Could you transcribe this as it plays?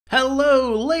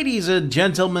Hello, ladies and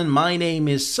gentlemen, my name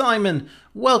is Simon.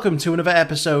 Welcome to another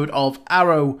episode of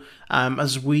Arrow,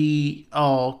 as we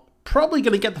are probably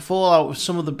going to get the fallout of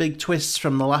some of the big twists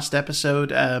from the last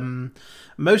episode.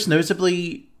 Most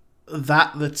notably,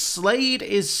 that Slade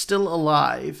is still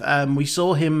alive. We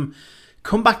saw him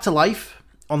come back to life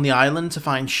on the island to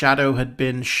find Shadow had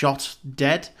been shot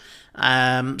dead.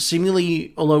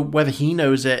 Seemingly, although whether he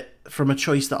knows it from a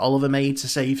choice that Oliver made to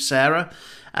save Sarah.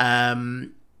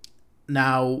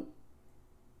 Now,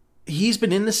 he's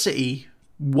been in the city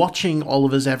watching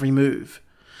Oliver's every move,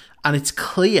 and it's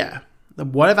clear that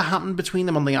whatever happened between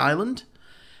them on the island,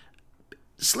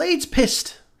 Slade's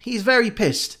pissed. He's very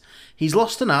pissed. He's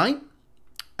lost an eye.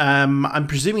 I'm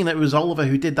presuming that it was Oliver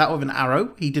who did that with an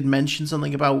arrow. He did mention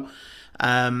something about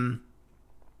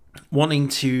wanting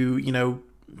to,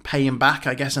 pay him back,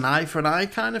 I guess, an eye for an eye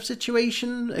kind of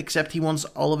situation, except he wants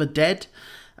Oliver dead.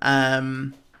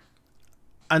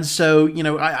 And so,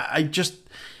 I just,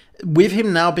 with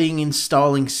him now being in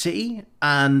Starling City,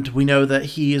 and we know that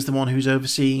he is the one who's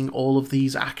overseeing all of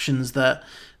these actions that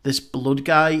this blood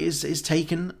guy is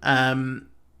taking.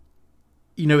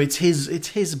 It's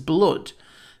his blood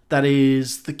that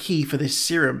is the key for this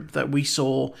serum that we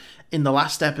saw in the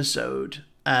last episode.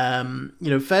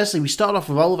 Firstly, we start off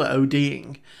with Oliver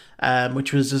ODing,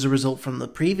 which was as a result from the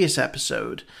previous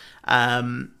episode.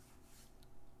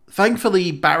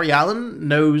 Thankfully, Barry Allen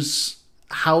knows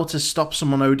how to stop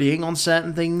someone ODing on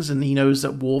certain things, and he knows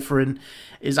that warfarin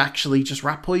is actually just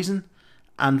rat poison.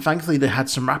 And thankfully, they had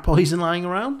some rat poison lying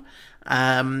around,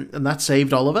 and that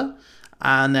saved Oliver.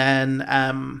 And then,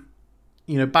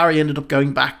 Barry ended up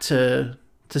going back to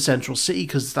Central City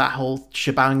because that whole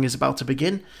shebang is about to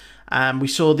begin. We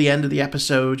saw the end of the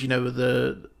episode,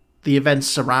 the events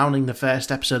surrounding the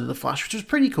first episode of The Flash, which was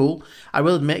pretty cool. I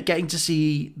will admit, getting to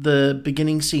see the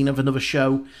beginning scene of another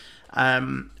show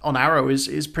on Arrow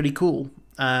is pretty cool.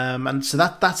 And so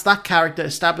that's that character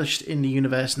established in the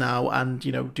universe now and,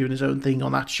 doing his own thing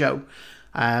on that show,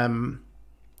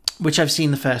 which I've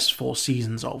seen the first 4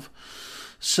 seasons of.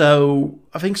 So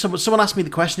I think someone asked me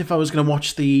the question if I was going to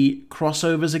watch the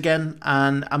crossovers again,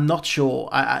 and I'm not sure.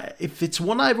 If it's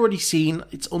one I've already seen,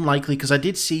 it's unlikely because I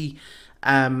did see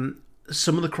some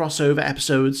of the crossover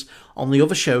episodes on the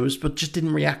other shows, but just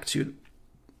didn't react to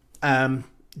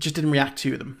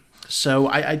them. So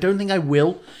I don't think I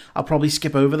will. I'll probably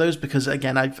skip over those because,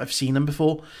 again, I've seen them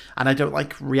before, and I don't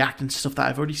like reacting to stuff that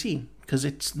I've already seen because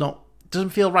it doesn't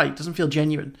feel right, doesn't feel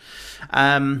genuine.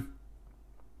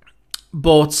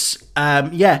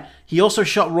 He also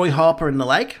shot Roy Harper in the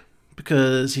leg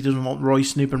because he doesn't want Roy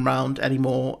snooping around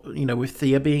anymore, with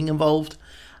Thea being involved.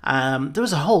 There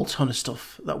was a whole ton of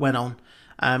stuff that went on.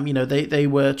 They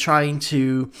were trying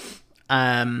to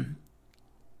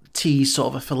tease sort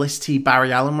of a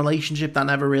Felicity-Barry Allen relationship that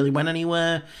never really went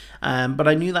anywhere. But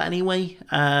I knew that anyway.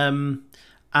 We're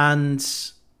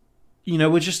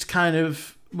just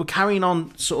we're carrying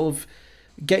on sort of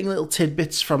getting little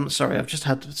tidbits from... Sorry, I've just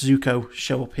had Zuko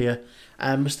show up here.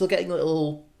 We're still getting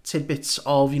little tidbits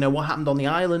of, what happened on the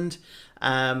island.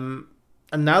 And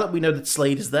now that we know that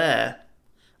Slade is there,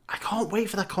 I can't wait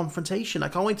for that confrontation. I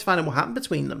can't wait to find out what happened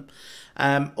between them.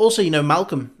 Also,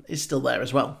 Malcolm is still there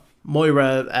as well.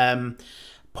 Moira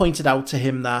pointed out to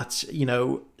him that,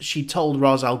 she told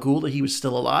Ra's al Ghul that he was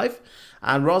still alive.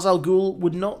 And Ra's al Ghul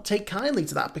would not take kindly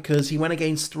to that because he went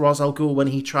against Ra's al Ghul when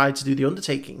he tried to do the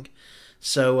undertaking.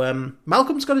 So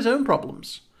Malcolm's got his own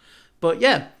problems. But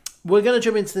yeah, we're going to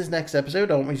jump into this next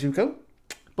episode, aren't we, Zuko?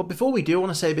 But before we do, I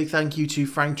want to say a big thank you to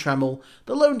Frank Tremel,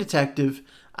 TheLoneDetective,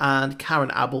 and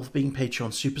Karen Abel for being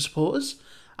Patreon super supporters.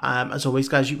 As always,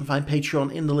 guys, you can find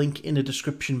Patreon in the link in the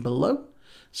description below.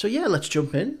 So yeah, let's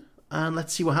jump in and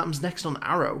let's see what happens next on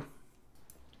Arrow.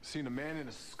 Seen a man in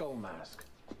a skull mask.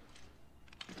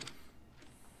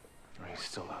 Oh, he's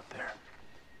still out there.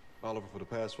 Oliver, for the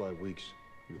past 5 weeks,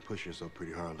 you've been pushing yourself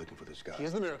pretty hard looking for this guy. He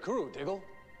has the Mirakuru, Diggle.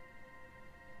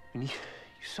 And you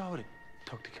saw what it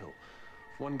took to kill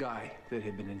one guy that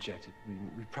had been injected.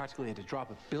 We practically had to drop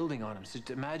a building on him. So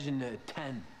imagine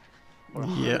 10 or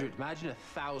 100. Imagine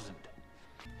 1,000.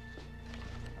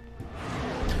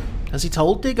 Has he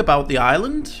told Dig about the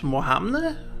island and what happened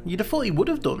there? You'd have thought he would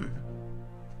have done.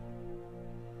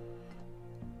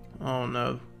 Oh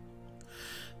no.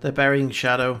 They're burying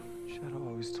Shadow. Shadow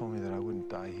always told me that I wouldn't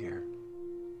die here.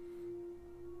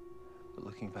 But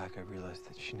looking back, I realized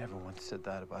that she never once said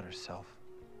that about herself.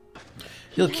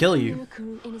 He'll kill you.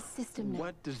 In his system now.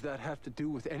 What does that have to do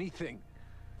with anything?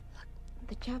 Look,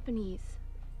 the Japanese,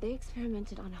 they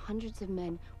experimented on hundreds of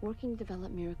men working to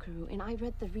develop Mirakuru, and I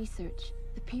read the research.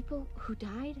 The people who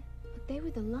died, look, they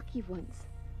were the lucky ones.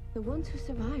 The ones who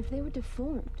survived, they were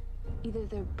deformed. Either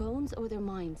their bones or their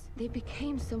minds. They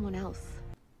became someone else.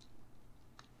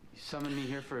 You summoned me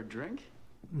here for a drink?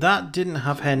 That didn't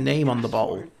have her name on the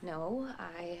bottle. No,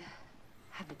 I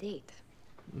have a date.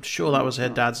 I'm sure that was her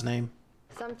dad's name.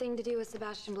 Something to do with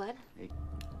Sebastian Blood?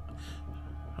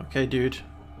 Okay, dude.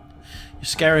 You're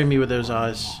scaring me with those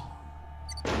eyes.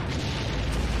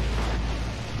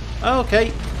 Okay.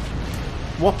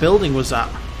 What building was that?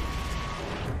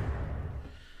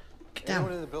 Get down.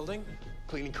 Anyone in the building?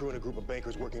 Cleaning crew and a group of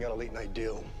bankers working out a late night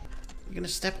deal. You're gonna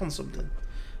step on something.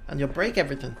 And you'll break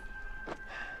everything.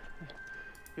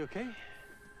 You okay?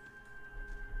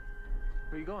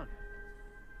 Where are you going?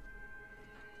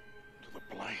 To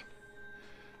the plane.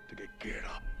 To get geared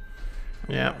up.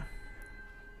 Yeah.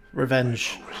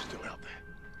 Revenge. We're still out there.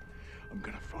 I'm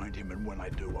gonna find him, and when I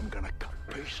do, I'm gonna cut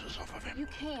pieces off of him. You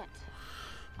can't.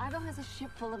 Abel has a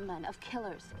ship full of men, of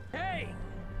killers. Hey!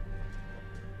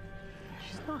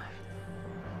 She's not.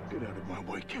 Get out of my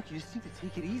way, kid. Look, you just need to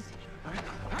take it easy. I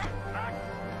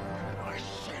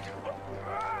said,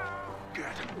 get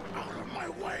out of my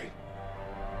way.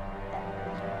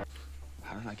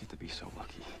 How did I get to be so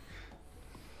lucky?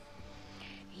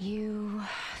 You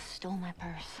stole my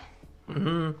purse.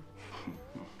 Mm-hmm.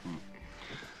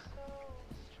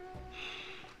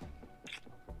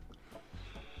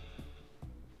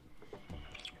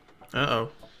 Uh-oh.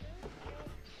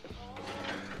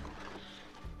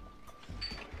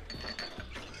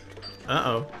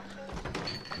 Uh-oh.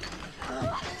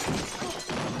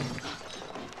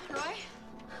 Right?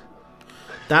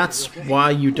 That's why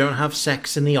you don't have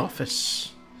sex in the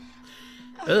office.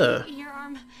 Ugh. Your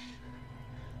arm.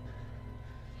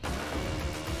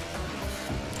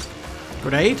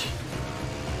 Grenade?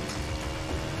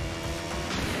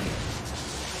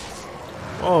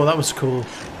 Oh, that was cool.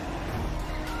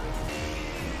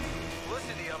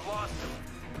 Felicity, I've lost him.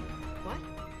 What?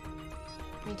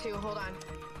 Me too, hold on.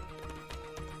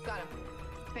 Got him.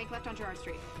 Bank left on Gerard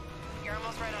Street. You're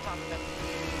almost right on top of him.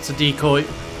 It's a decoy.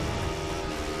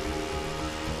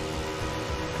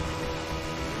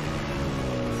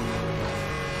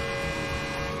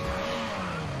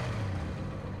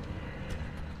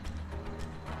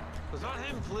 Was that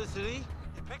him, Felicity?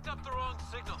 You picked up the wrong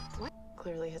signal. What?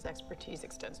 Clearly his expertise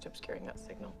extends to obscuring that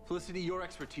signal. Felicity, your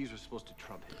expertise was supposed to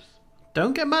trump his.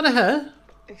 Don't get mad at her.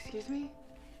 Excuse me?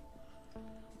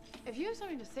 If you have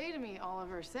something to say to me,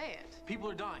 Oliver, say it. People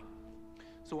are dying.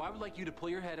 So I would like you to pull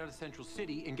your head out of Central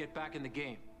City and get back in the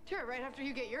game. Sure, right after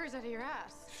you get yours out of your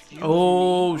ass.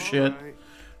 Oh, shit.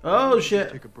 Oh,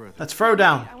 shit. Take a breath. Let's throw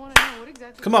down. I want to know what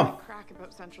exactly Come on. that crack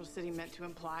about Central City meant to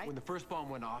imply. When the first bomb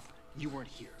went off, you weren't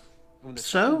here. When the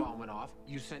So? second bomb went off,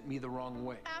 you sent me the wrong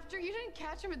way. After you didn't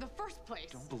catch him in the first place.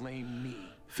 Don't blame me.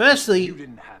 Firstly, You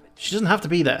didn't have it. she doesn't have to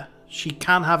be there. She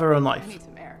can have her own I life. need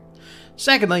some air.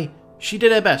 Secondly, she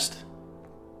did her best.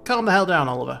 Calm the hell down,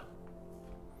 Oliver.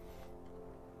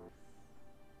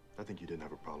 I think you didn't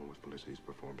have a problem with Felicity's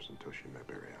performance until she met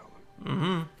Barry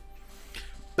Allen.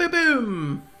 Boom,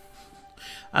 boom.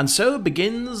 And so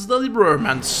begins the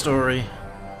romance story.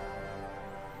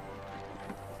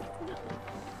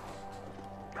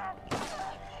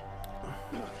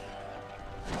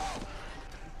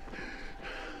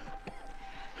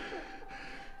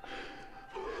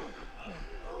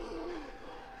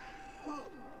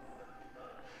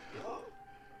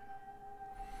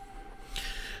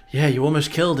 Yeah, you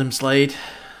almost killed him, Slade.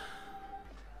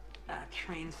 That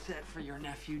train set for your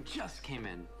nephew just came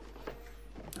in.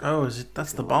 Oh, is it?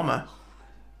 That's the bomber.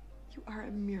 You are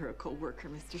a miracle worker,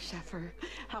 Mr. Sheffer.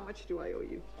 How much do I owe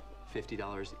you?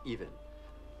 $50 even.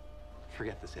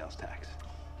 Forget the sales tax.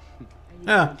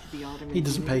 Yeah, he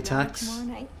doesn't pay tax.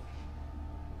 Tomorrow night?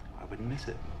 I wouldn't miss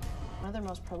it. One of their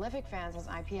most prolific fans has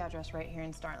an IP address right here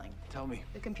in Starling. Tell me.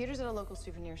 The computer's at a local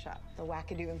souvenir shop. The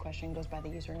wackadoo in question goes by the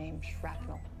username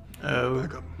Shrapnel. Oh.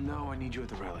 Back up. No, I need you at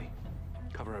the rally.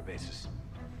 Cover our bases.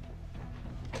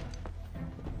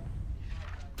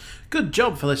 Good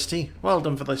job, Felicity. Well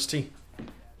done, Felicity.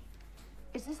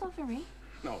 Is this all for me?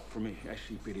 No, for me.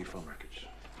 Actually, PD phone records.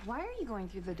 Why are you going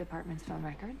through the department's phone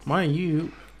records? Why don't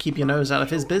you keep your nose out of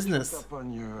his business? Up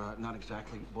on your not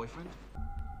exactly boyfriend?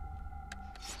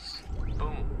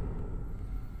 Boom.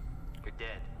 You're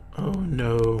dead. Oh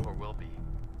no. Or will be.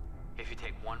 If you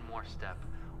take one more step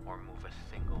or move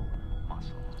a single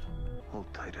muscle.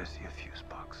 Hold tight, I see a fuse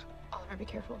box. Oliver, be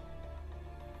careful.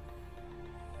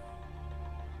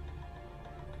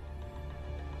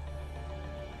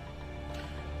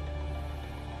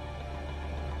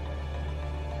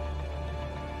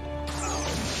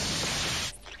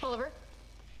 Oliver?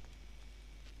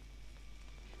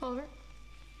 Oliver?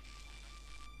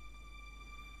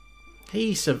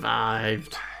 He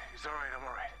survived. He's all right, I'm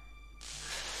all right.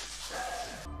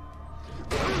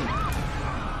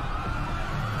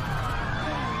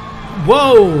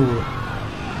 Whoa!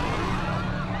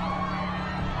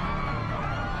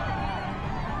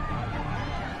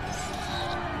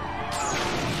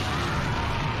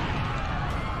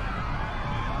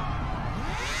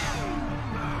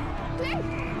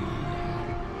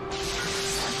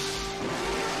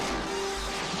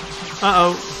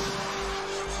 Uh-oh.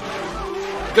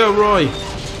 Go, Roy.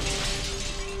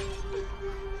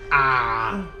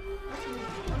 Ah.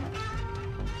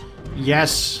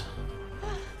 Yes.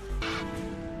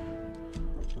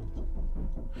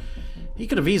 He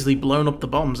could have easily blown up the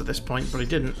bombs at this point, but he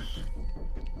didn't.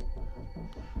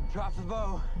 Drop the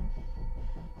bow.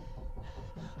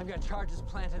 I've got charges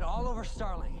planted all over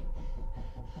Starling.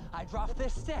 I drop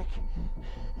this stick,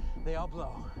 they all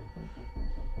blow.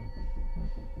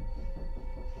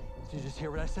 Did you just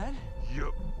hear what I said?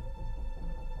 Yup.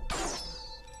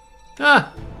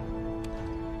 Ah!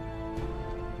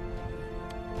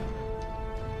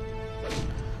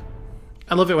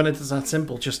 I love it when it's that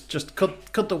simple. Just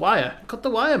cut the wire. Cut the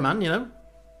wire, man, you know?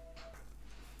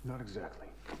 Not exactly.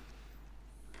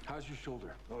 How's your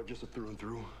shoulder? Oh, just a through and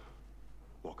through.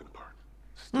 Walking apart.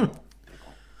 Still. You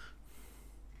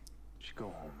should go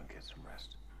home and get some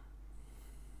rest.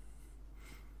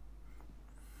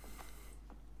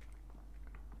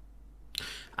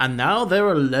 And now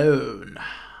they're alone.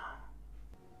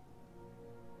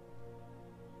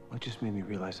 It just made me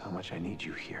realize how much I need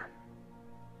you here.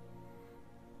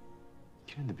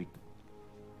 You know, in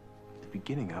the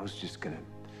beginning, I was gonna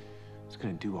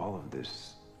do all of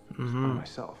this by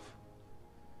myself.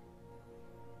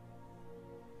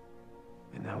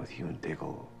 And now with you and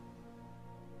Diggle,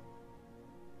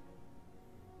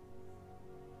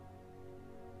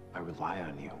 I rely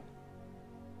on you.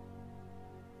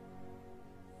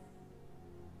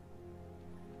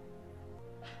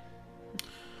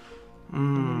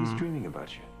 He's dreaming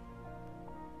about you.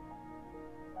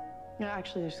 Yeah,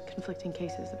 actually, there's conflicting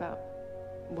cases about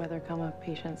whether coma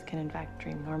patients can in fact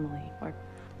dream normally, or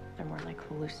they're more like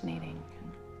hallucinating.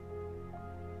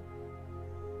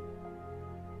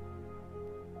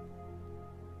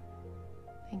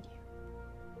 Thank you.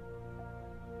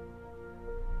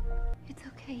 It's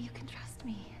okay, you can trust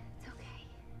me. It's okay.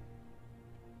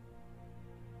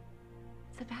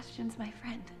 Sebastian's my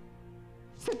friend.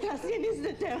 Sebastian is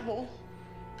the devil.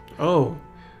 Oh.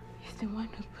 He's the one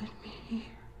who put me here.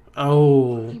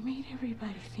 Oh. He made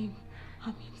everybody think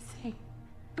I'm insane.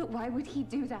 But why would he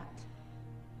do that?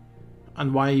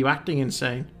 And why are you acting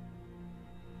insane?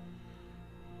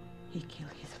 He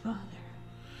killed his father.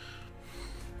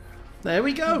 There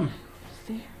we go.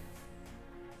 There.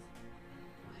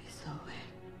 I saw it.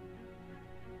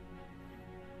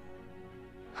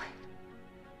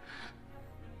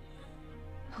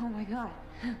 Oh my god.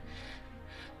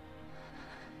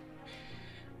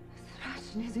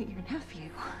 Sebastian isn't your nephew.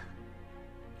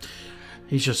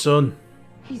 He's your son.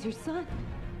 He's your son.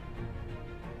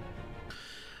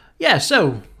 Yeah,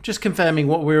 so, just confirming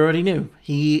what we already knew.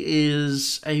 He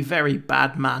is a very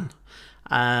bad man.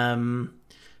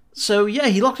 So, yeah,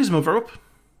 he locked his mother up,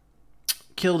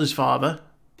 killed his father,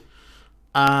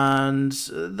 and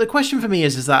the question for me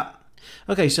is that,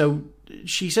 okay, so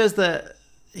she says that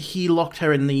he locked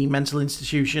her in the mental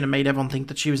institution and made everyone think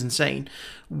that she was insane.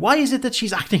 Why is it that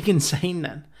she's acting insane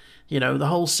then? You know, the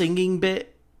whole singing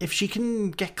bit, if she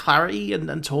can get clarity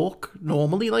and talk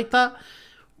normally like that,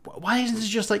 why isn't it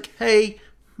just like, hey,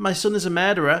 my son is a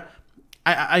murderer?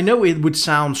 I know it would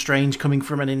sound strange coming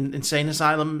from an insane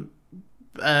asylum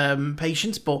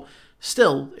patient, but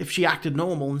still, if she acted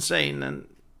normal and sane, then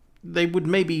they would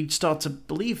maybe start to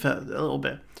believe her a little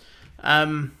bit.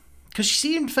 Because she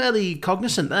seemed fairly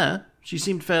cognizant there. She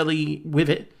seemed fairly with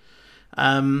it.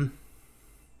 And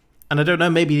I don't know,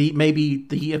 maybe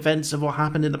the events of what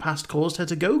happened in the past caused her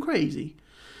to go crazy.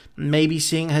 Maybe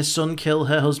seeing her son kill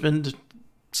her husband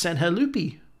sent her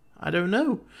loopy. I don't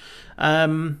know.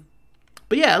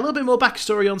 But yeah, a little bit more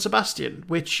backstory on Sebastian,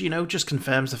 which, you know, just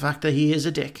confirms the fact that he is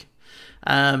a dick.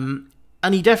 And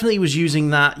he definitely was using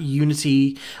that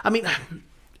unity. I mean,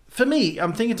 for me,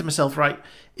 I'm thinking to myself, right,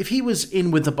 if he was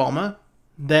in with the bomber,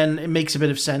 then it makes a bit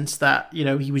of sense that, you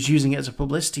know, he was using it as a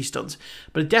publicity stunt.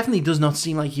 But it definitely does not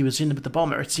seem like he was in with the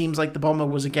bomber. It seems like the bomber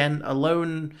was, again, a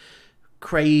lone,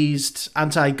 crazed,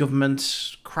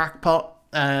 anti-government crackpot,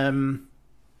 and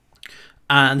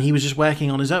he was just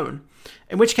working on his own.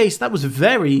 In which case, that was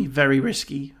very, very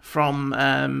risky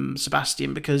from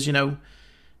Sebastian, because, you know,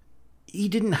 he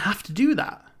didn't have to do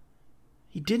that.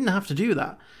 He didn't have to do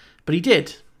that. But he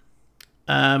did.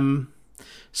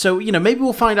 So, maybe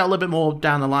we'll find out a little bit more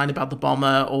down the line about the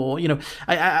bomber, or,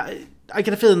 I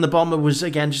get a feeling the bomber was,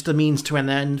 again, just a means to an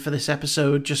end for this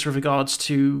episode, just with regards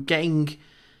to getting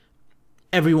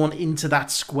everyone into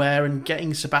that square and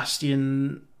getting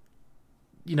Sebastian,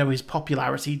 his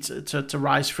popularity to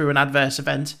rise through an adverse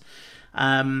event.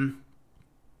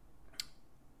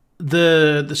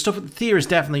 The stuff with Thea is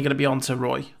definitely going to be on to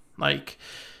Roy. Like,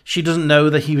 she doesn't know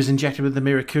that he was injected with the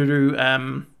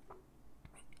Mirakuru.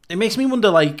 It makes me wonder,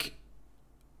 like,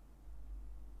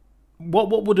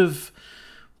 what would have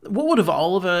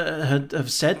Oliver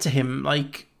have said to him,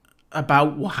 like,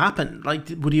 about what happened? Like,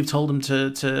 would he have told him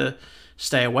to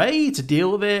stay away, to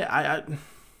deal with it? I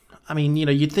mean,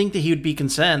 you'd think that he would be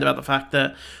concerned about the fact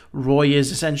that Roy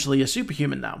is essentially a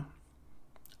superhuman now.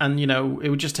 And, it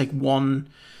would just take one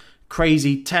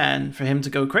crazy turn for him to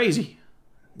go crazy.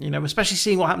 Especially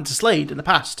seeing what happened to Slade in the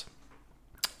past.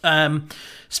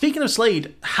 Speaking of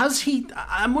Slade,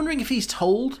 I'm wondering if he's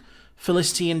told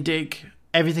Felicity and Dig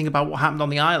everything about what happened on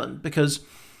the island, because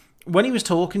when he was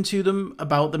talking to them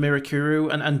about the Mirakuru,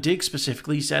 and Dig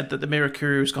specifically said that the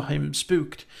Mirakuru's got him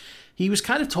spooked, he was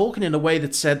kind of talking in a way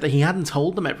that said that he hadn't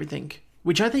told them everything,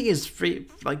 which I think is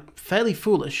fairly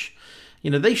foolish.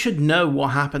 They should know what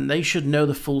happened. They should know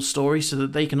the full story so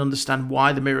that they can understand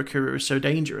why the Mirakuru is so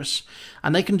dangerous,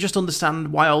 and they can just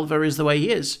understand why Oliver is the way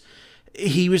he is.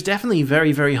 He was definitely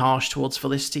very, very harsh towards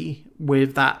Felicity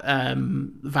with that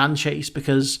van chase,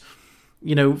 because,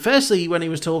 firstly, when he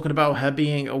was talking about her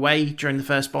being away during the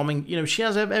first bombing, she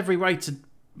has every right to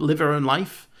live her own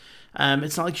life.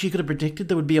 It's not like she could have predicted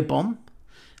there would be a bomb.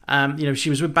 She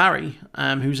was with Barry,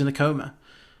 who's in a coma.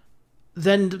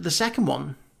 Then the second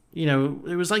one,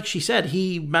 it was like she said,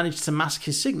 he managed to mask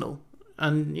his signal,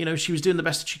 and, she was doing the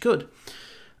best that she could.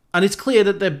 And it's clear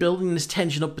that they're building this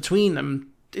tension up between them.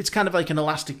 It's kind of like an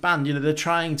elastic band, they're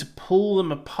trying to pull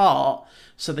them apart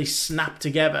so they snap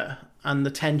together, and the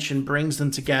tension brings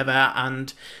them together,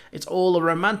 and it's all a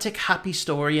romantic, happy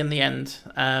story in the end.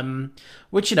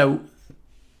 Which,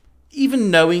 even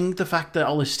knowing the fact that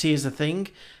Olicity is a thing,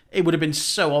 it would have been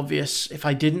so obvious if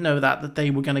I didn't know that they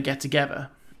were going to get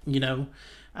together,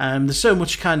 There's so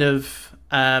much kind of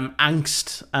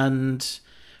angst and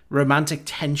romantic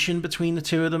tension between the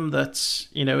two of them that,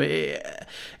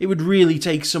 it would really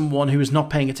take someone who is not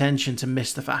paying attention to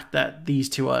miss the fact that these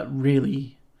two are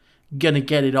really gonna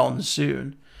get it on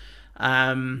soon.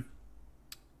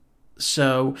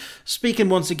 So, speaking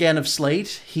once again of Slade,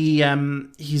 he's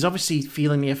obviously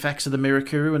feeling the effects of the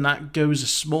Mirakuru, and that goes a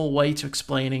small way to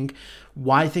explaining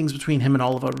why things between him and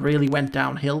Oliver really went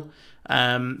downhill.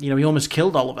 He almost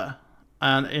killed Oliver,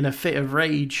 and in a fit of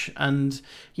rage. And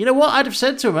you know what? I'd have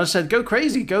said to him, I said, go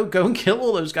crazy, go and kill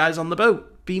all those guys on the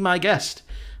boat. Be my guest.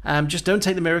 Just don't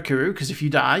take the Mirakuru, because if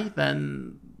you die,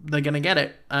 then they're going to get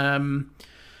it. And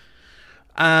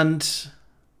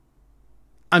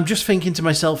I'm just thinking to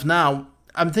myself now,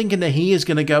 I'm thinking that he is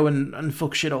going to go and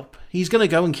fuck shit up. He's going to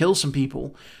go and kill some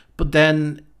people, but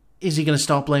then is he going to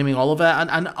start blaming Oliver?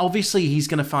 And obviously he's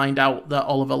going to find out that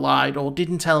Oliver lied or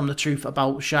didn't tell him the truth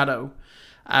about Shadow.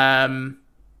 And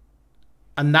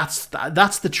that's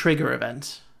the trigger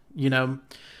event,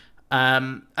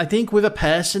 I think with a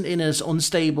person in as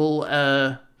unstable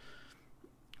a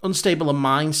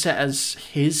mindset as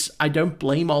his, I don't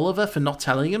blame Oliver for not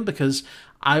telling him, because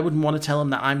I wouldn't want to tell him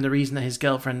that I'm the reason that his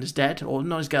girlfriend is dead, or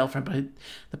not his girlfriend, but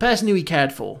the person who he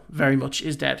cared for very much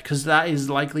is dead, because that is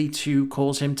likely to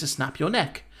cause him to snap your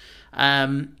neck.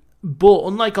 But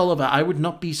unlike Oliver, I would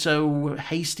not be so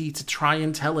hasty to try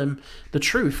and tell him the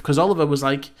truth, because Oliver was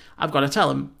like, I've got to tell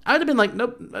him. I'd have been like,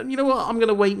 nope, you know what, I'm going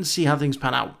to wait and see how things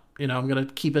pan out. I'm going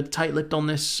to keep it tight-lipped on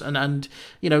this, and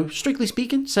strictly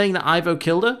speaking, saying that Ivo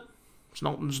killed her, it's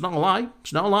not a lie.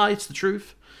 It's not a lie, it's the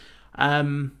truth.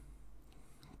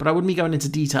 But I wouldn't be going into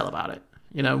detail about it,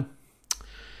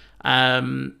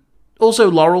 Also,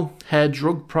 Laurel, her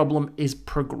drug problem is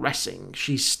progressing.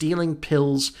 She's stealing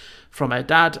pills from her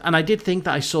dad, and I did think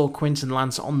that I saw Quint and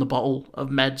Lance on the bottle of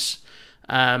meds.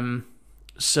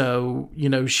 So,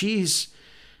 she's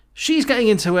getting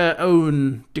into her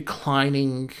own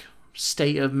declining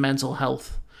state of mental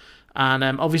health. And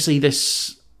obviously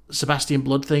this Sebastian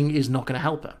Blood thing is not going to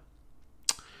help her.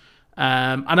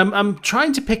 And I'm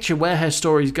trying to picture where her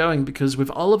story's going, because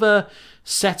with Oliver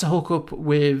set to hook up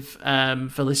with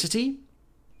Felicity,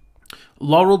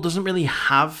 Laurel doesn't really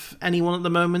have anyone at the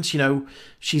moment.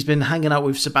 She's been hanging out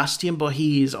with Sebastian, but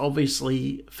he is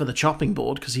obviously for the chopping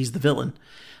board because he's the villain.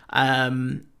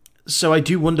 So I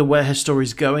do wonder where her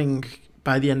story's going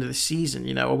by the end of the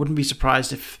season. I wouldn't be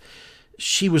surprised if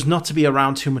she was not to be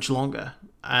around too much longer,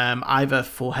 either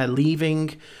for her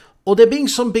leaving or there being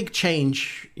some big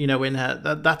change, you know, in her.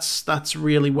 That's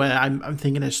really where I'm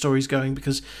thinking her story's going,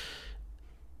 because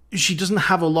she doesn't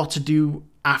have a lot to do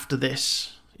after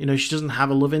this. You know, she doesn't have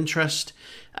a love interest.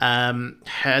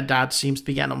 Her dad seems to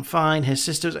be getting on fine. Her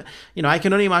sisters, you know, I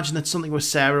can only imagine that something with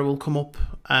Sarah will come up.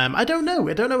 I don't know.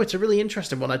 It's a really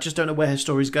interesting one. I just don't know where her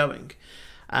story's going.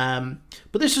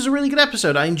 But this was a really good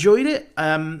episode. I enjoyed it.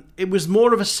 It was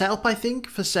more of a setup, I think,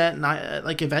 for certain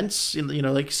like events. You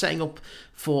know, like setting up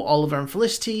for Oliver and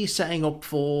Felicity, setting up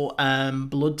for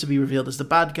Blood to be revealed as the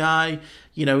bad guy.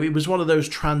 You know, it was one of those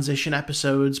transition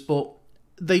episodes, but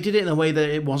they did it in a way that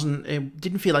it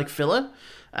didn't feel like filler.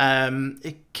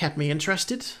 It kept me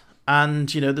interested,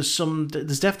 and you know,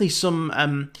 there's definitely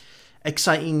some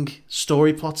exciting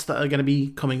story plots that are going to be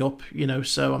coming up. You know,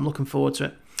 so I'm looking forward to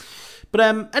it.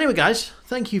 But anyway, guys,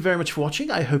 thank you very much for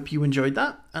watching. I hope you enjoyed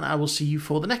that, and I will see you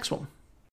for the next one.